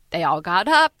they all got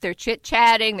up. They're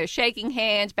chit-chatting. They're shaking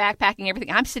hands, backpacking,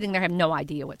 everything. I'm sitting there, have no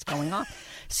idea what's going on.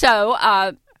 So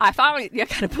I finally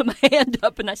kind of put my hand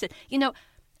up, and I said,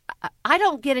 I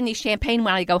don't get any champagne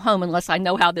when I go home unless I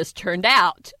know how this turned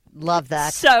out. Love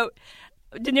that. So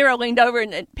De Niro leaned over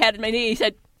and patted my knee. He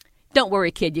said, "Don't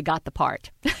worry, kid, you got the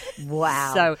part."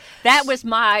 Wow. So that was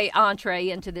my entree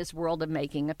into this world of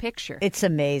making a picture. It's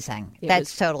amazing.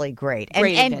 That's totally great.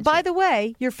 And by the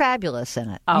way, you're fabulous in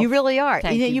it. Oh, you really are.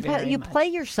 Thank you very much. Play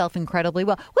yourself incredibly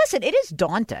well. Listen, it is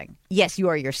daunting. Yes, you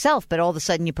are yourself, but all of a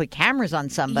sudden you put cameras on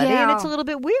somebody and it's a little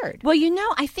bit weird. Well,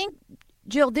 I think,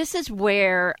 Jill, this is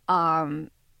where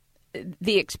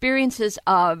the experiences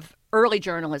of early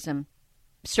journalism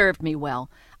served me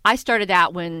well. I started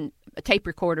out when tape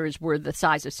recorders were the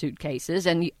size of suitcases,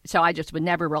 and so I just would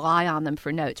never rely on them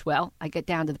for notes. Well, I get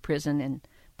down to the prison in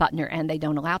Butner, and they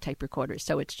don't allow tape recorders,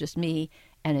 so it's just me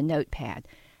and a notepad.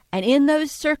 And in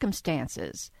those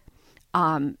circumstances,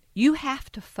 you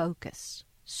have to focus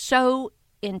so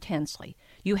intensely.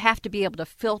 You have to be able to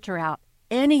filter out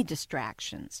any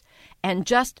distractions and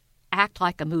just act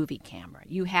like a movie camera.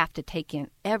 You have to take in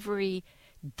every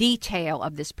detail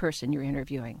of this person you're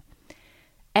interviewing.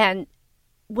 And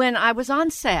when I was on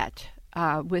set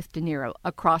with De Niro,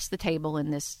 across the table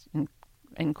in this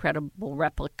incredible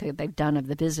replica they've done of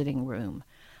the visiting room,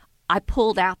 I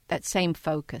pulled out that same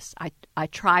focus. I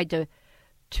tried to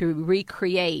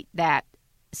recreate that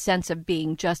sense of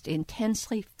being just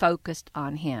intensely focused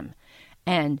on him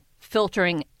and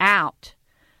filtering out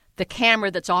the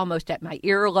camera that's almost at my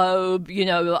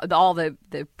earlobe, all the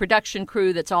production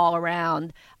crew that's all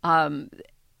around,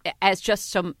 as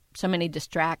just so many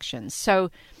distractions.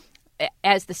 So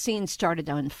as the scene started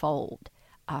to unfold,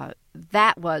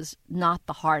 that was not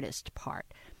the hardest part.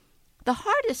 The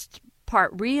hardest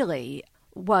part really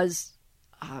was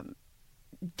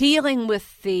dealing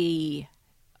with the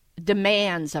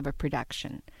demands of a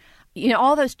production.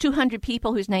 All those 200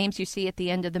 people whose names you see at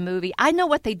the end of the movie, I know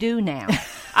what they do now.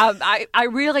 I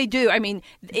really do. I mean,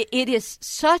 it is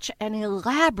such an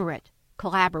elaborate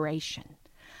collaboration,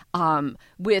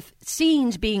 with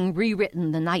scenes being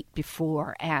rewritten the night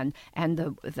before, and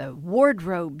the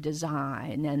wardrobe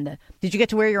design and the. Did you get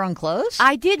to wear your own clothes?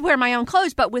 I did wear my own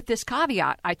clothes, but with this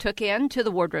caveat, I took in to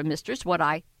the wardrobe mistress what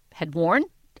I had worn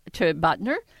to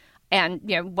Butner, and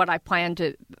what I planned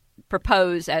to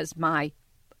propose as my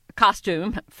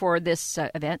costume for this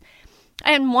event.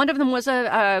 And one of them was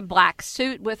a black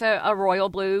suit with a royal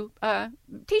blue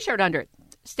T-shirt under it.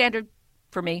 Standard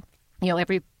for me.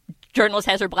 Every journalist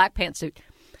has her black pantsuit.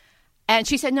 And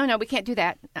she said, no, we can't do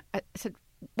that. I said,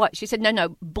 what? She said,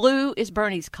 no, blue is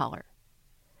Bernie's color.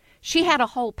 She had a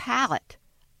whole palette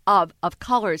of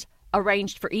colors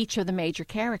arranged for each of the major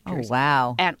characters. Oh,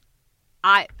 wow. And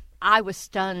I was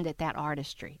stunned at that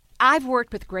artistry. I've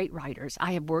worked with great writers.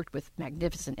 I have worked with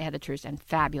magnificent editors and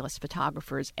fabulous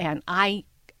photographers, and I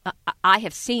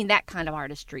have seen that kind of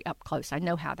artistry up close. I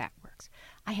know how that works.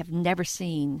 I have never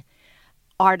seen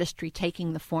artistry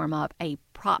taking the form of a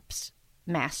props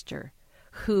master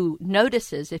who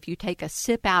notices if you take a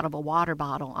sip out of a water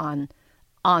bottle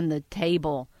on the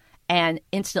table and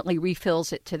instantly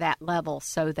refills it to that level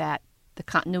so that the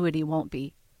continuity won't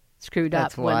be screwed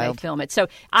up when they film it. So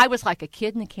I was like a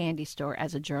kid in a candy store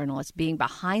as a journalist, being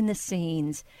behind the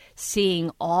scenes, seeing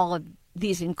all of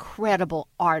these incredible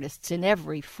artists in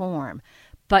every form.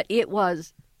 But it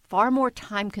was far more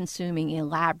time-consuming,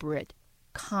 elaborate,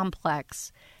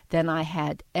 complex than I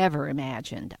had ever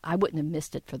imagined. I wouldn't have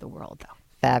missed it for the world, though.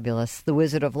 Fabulous. The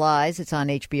Wizard of Lies. It's on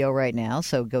HBO right now,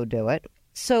 so go do it.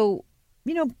 So,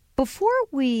 before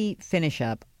we finish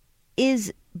up,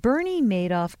 is Bernie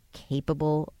Madoff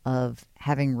capable of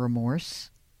having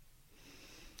remorse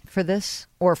for this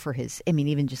or for his? I mean,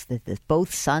 even just that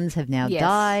both sons have now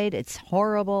died. It's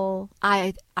horrible.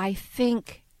 I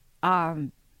think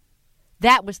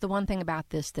that was the one thing about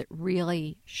this that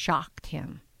really shocked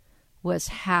him, was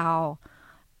how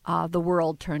the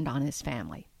world turned on his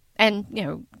family.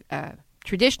 And,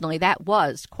 traditionally, that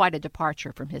was quite a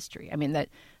departure from history. I mean, that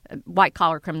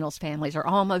white-collar criminals' families are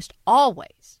almost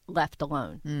always left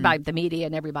alone by the media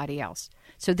and everybody else.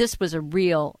 So this was a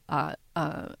real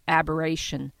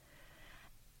aberration.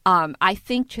 I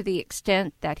think to the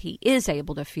extent that he is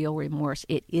able to feel remorse,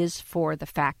 it is for the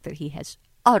fact that he has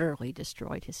utterly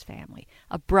destroyed his family.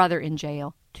 A brother in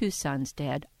jail, 2 sons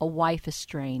dead, a wife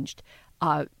estranged,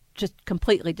 just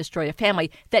completely destroyed a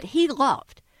family that he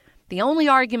loved. The only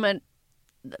argument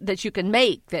that you can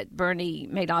make that Bernie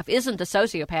Madoff isn't a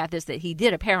sociopath is that he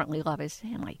did apparently love his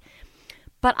family.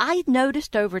 But I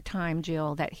noticed over time,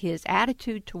 Jill, that his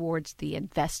attitude towards the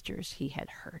investors he had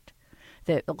hurt,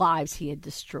 the lives he had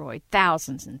destroyed,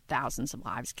 thousands and thousands of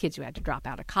lives, kids who had to drop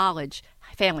out of college,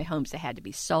 family homes that had to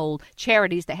be sold,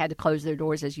 charities that had to close their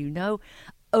doors, as you know.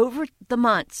 Over the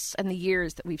months and the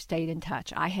years that we've stayed in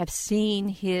touch, I have seen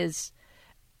his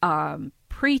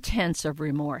pretense of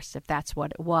remorse, if that's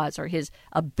what it was, or his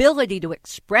ability to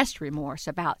express remorse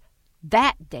about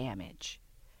that damage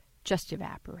just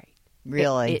evaporate.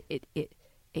 Really?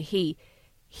 He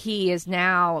is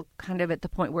now kind of at the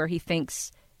point where he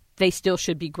thinks they still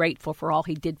should be grateful for all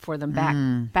he did for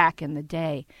them back in the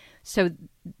day. So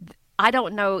I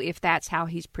don't know if that's how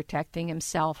he's protecting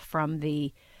himself from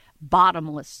the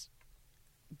bottomless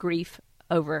grief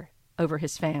over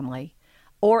his family,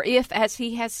 or if, as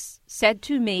he has said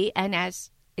to me and as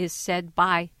is said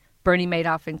by Bernie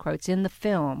Madoff in quotes in the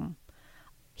film,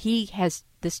 he has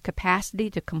this capacity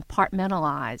to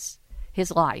compartmentalize his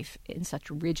life in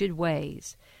such rigid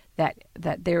ways that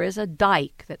there is a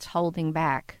dike that's holding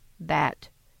back that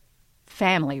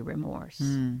family remorse.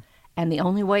 And the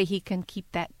only way he can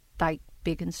keep that dike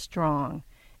big and strong,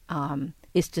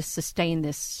 is to sustain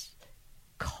this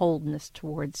coldness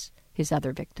towards his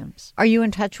other victims. Are you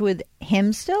in touch with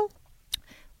him still?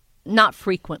 Not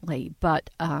frequently, but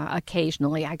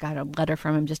occasionally. I got a letter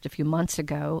from him just a few months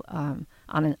ago on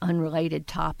an unrelated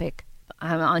topic.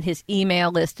 I'm on his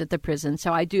email list at the prison,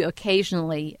 so I do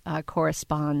occasionally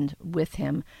correspond with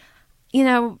him. You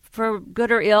know, for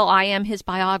good or ill, I am his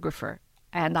biographer,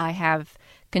 and I have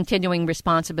continuing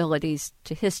responsibilities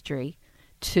to history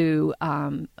to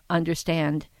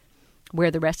understand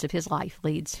where the rest of his life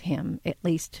leads him, at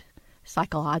least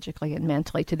psychologically and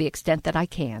mentally, to the extent that I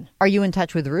can. Are you in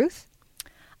touch with Ruth?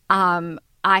 I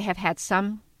have had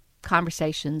some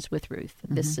conversations with Ruth.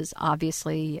 Mm-hmm. This is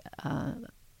obviously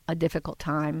a difficult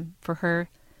time for her.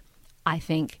 I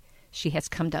think she has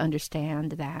come to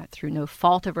understand that through no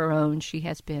fault of her own, she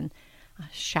has been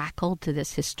shackled to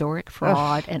this historic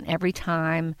fraud. And every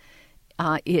time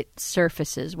it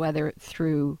surfaces, whether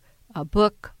through a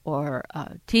book or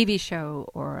a TV show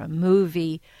or a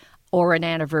movie or an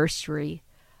anniversary,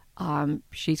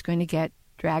 she's going to get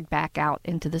dragged back out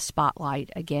into the spotlight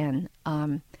again.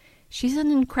 She's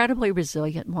an incredibly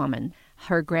resilient woman.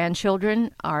 Her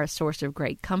grandchildren are a source of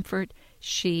great comfort.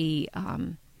 She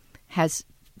has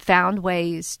found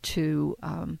ways to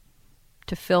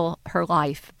fill her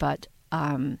life, but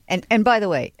and by the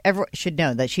way, everyone should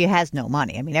know that she has no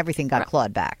money. I mean, everything got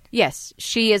clawed back. Yes,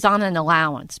 she is on an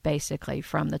allowance, basically,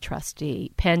 from the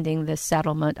trustee, pending the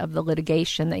settlement of the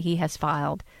litigation that he has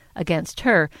filed against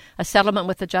her. A settlement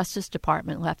with the Justice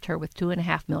Department left her with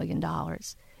 $2.5 million.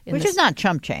 Which is not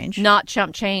chump change. Not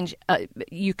chump change.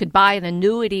 You could buy an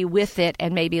annuity with it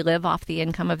and maybe live off the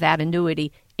income of that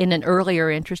annuity in an earlier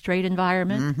interest rate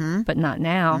environment, but not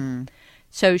now.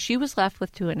 So she was left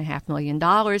with $2.5 million,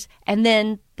 and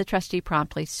then the trustee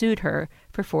promptly sued her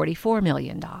for $44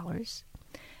 million,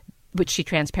 which she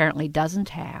transparently doesn't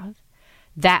have.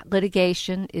 That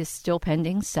litigation is still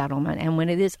pending settlement, and when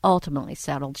it is ultimately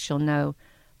settled, she'll know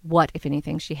what, if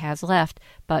anything, she has left.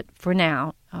 But for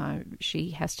now,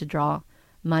 she has to draw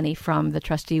money from the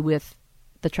trustee with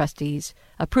the trustee's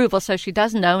approval. So she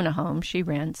doesn't own a home. She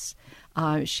rents.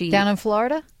 Down in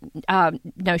Florida?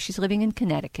 No, she's living in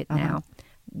Connecticut now,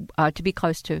 to be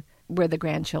close to where the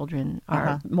grandchildren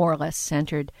are more or less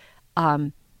centered.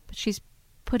 But she's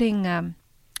putting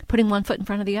one foot in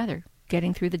front of the other,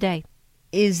 getting through the day.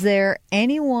 Is there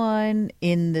anyone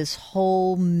in this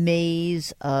whole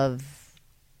maze of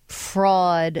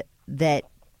fraud that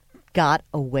got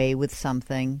away with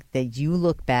something that you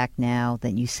look back now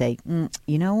that you say,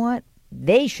 you know what?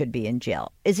 They should be in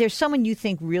jail. Is there someone you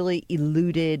think really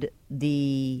eluded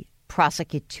the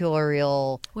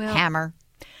prosecutorial hammer?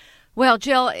 Well,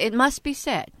 Jill, it must be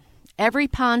said, every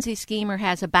Ponzi schemer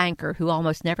has a banker who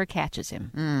almost never catches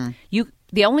him.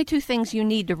 The only two things you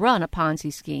need to run a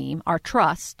Ponzi scheme are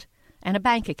trust and a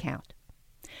bank account.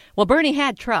 Well, Bernie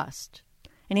had trust,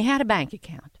 and he had a bank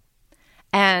account.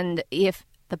 And if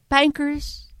the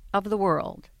bankers of the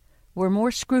world were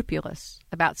more scrupulous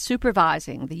about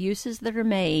supervising the uses that are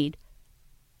made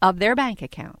of their bank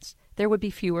accounts, there would be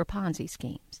fewer Ponzi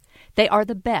schemes. They are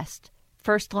the best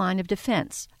first line of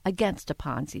defense against a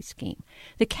Ponzi scheme.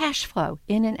 The cash flow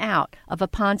in and out of a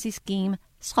Ponzi scheme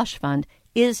slush fund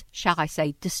is, shall I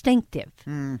say, distinctive.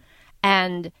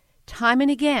 And time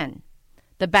and again,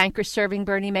 the bankers serving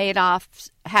Bernie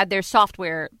Madoff had their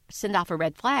software send off a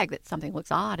red flag that something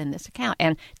looks odd in this account.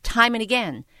 And time and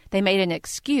again, they made an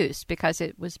excuse because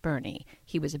it was Bernie.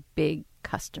 He was a big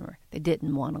customer. They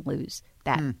didn't want to lose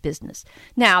that business.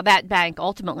 Now, that bank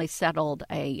ultimately settled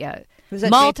a was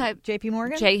that J.P.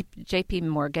 Morgan? J.P.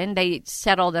 Morgan. They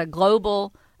settled a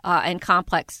global and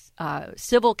complex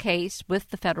civil case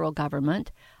with the federal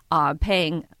government,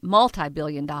 paying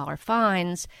multi-billion-dollar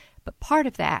fines. But part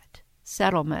of that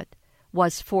settlement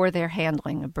was for their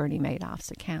handling of Bernie Madoff's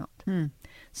account.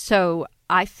 So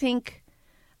I think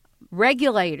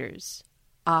regulators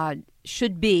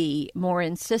should be more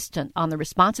insistent on the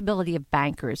responsibility of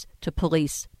bankers to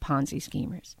police Ponzi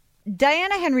schemers.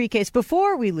 Diana Henriques,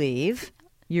 before we leave,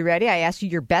 you ready? I asked you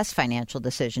your best financial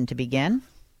decision to begin.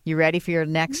 You ready for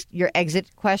your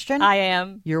exit question? I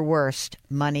am. Your worst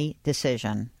money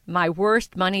decision. My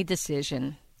worst money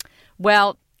decision.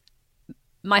 Well,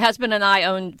 my husband and I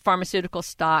owned pharmaceutical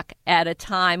stock at a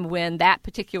time when that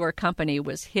particular company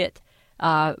was hit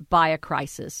by a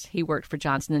crisis. He worked for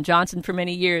Johnson & Johnson for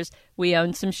many years. We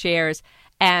owned some shares,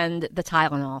 and the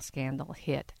Tylenol scandal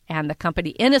hit. And the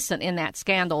company, innocent in that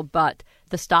scandal, but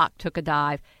the stock took a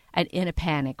dive, and in a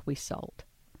panic, we sold.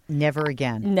 Never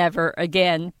again. Never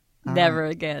again. Never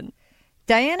again.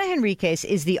 Diana Henriques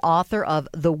is the author of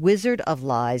The Wizard of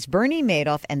Lies, Bernie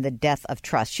Madoff, and the Death of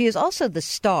Trust. She is also the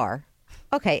star.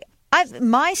 Okay,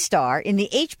 my star in the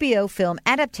HBO film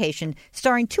adaptation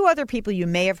starring two other people you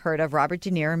may have heard of, Robert De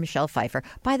Niro and Michelle Pfeiffer.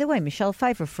 By the way, Michelle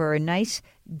Pfeiffer, for a nice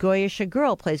Goyish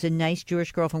girl, plays a nice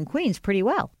Jewish girl from Queens pretty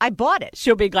well. I bought it.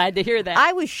 She'll be glad to hear that.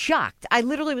 I was shocked. I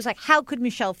literally was like, how could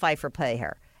Michelle Pfeiffer play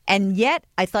her? And yet,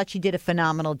 I thought she did a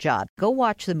phenomenal job. Go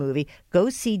watch the movie. Go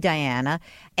see Diana.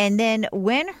 And then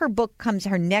when her book comes,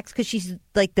 her next, because she's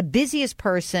like the busiest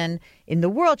person in the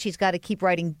world. She's got to keep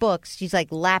writing books. She's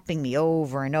like lapping me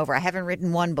over and over. I haven't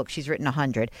written one book. She's written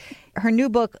 100. Her new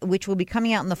book, which will be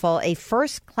coming out in the fall, A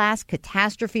First-Class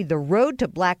Catastrophe, The Road to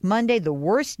Black Monday, the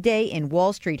Worst Day in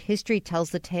Wall Street History,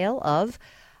 tells the tale of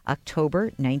October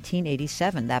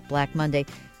 1987, that Black Monday.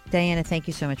 Diana, thank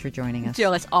you so much for joining us.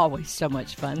 Jill, it's always so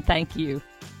much fun. Thank you.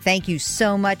 Thank you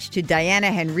so much to Diana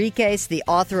Henriques, the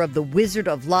author of The Wizard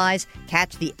of Lies.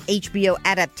 Catch the HBO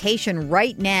adaptation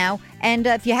right now. And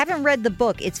if you haven't read the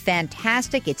book, it's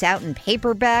fantastic. It's out in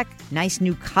paperback. Nice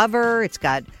new cover. It's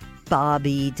got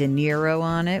Bobby De Niro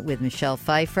on it with Michelle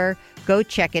Pfeiffer. Go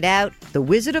check it out. The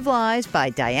Wizard of Lies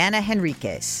by Diana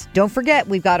Henriques. Don't forget,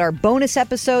 we've got our bonus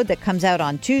episode that comes out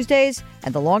on Tuesdays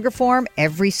and the longer form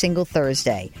every single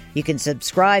Thursday. You can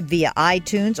subscribe via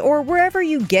iTunes or wherever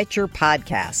you get your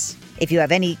podcasts. If you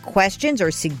have any questions or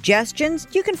suggestions,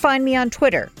 you can find me on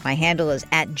Twitter. My handle is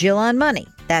 @JillOnMoney.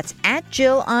 That's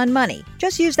 @JillOnMoney.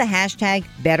 Just use the hashtag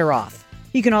BetterOff.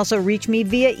 You can also reach me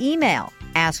via email.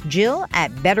 Ask Jill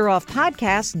at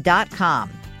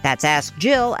BetterOffPodcast.com. That's Ask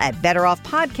Jill at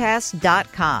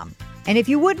BetterOffPodcast.com. And if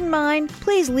you wouldn't mind,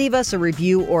 please leave us a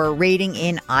review or a rating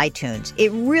in iTunes.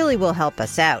 It really will help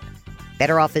us out.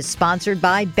 Better Off is sponsored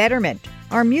by Betterment.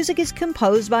 Our music is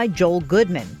composed by Joel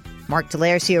Goodman. Mark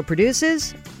Delarcio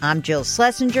produces. I'm Jill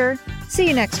Schlesinger. See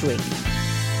you next week.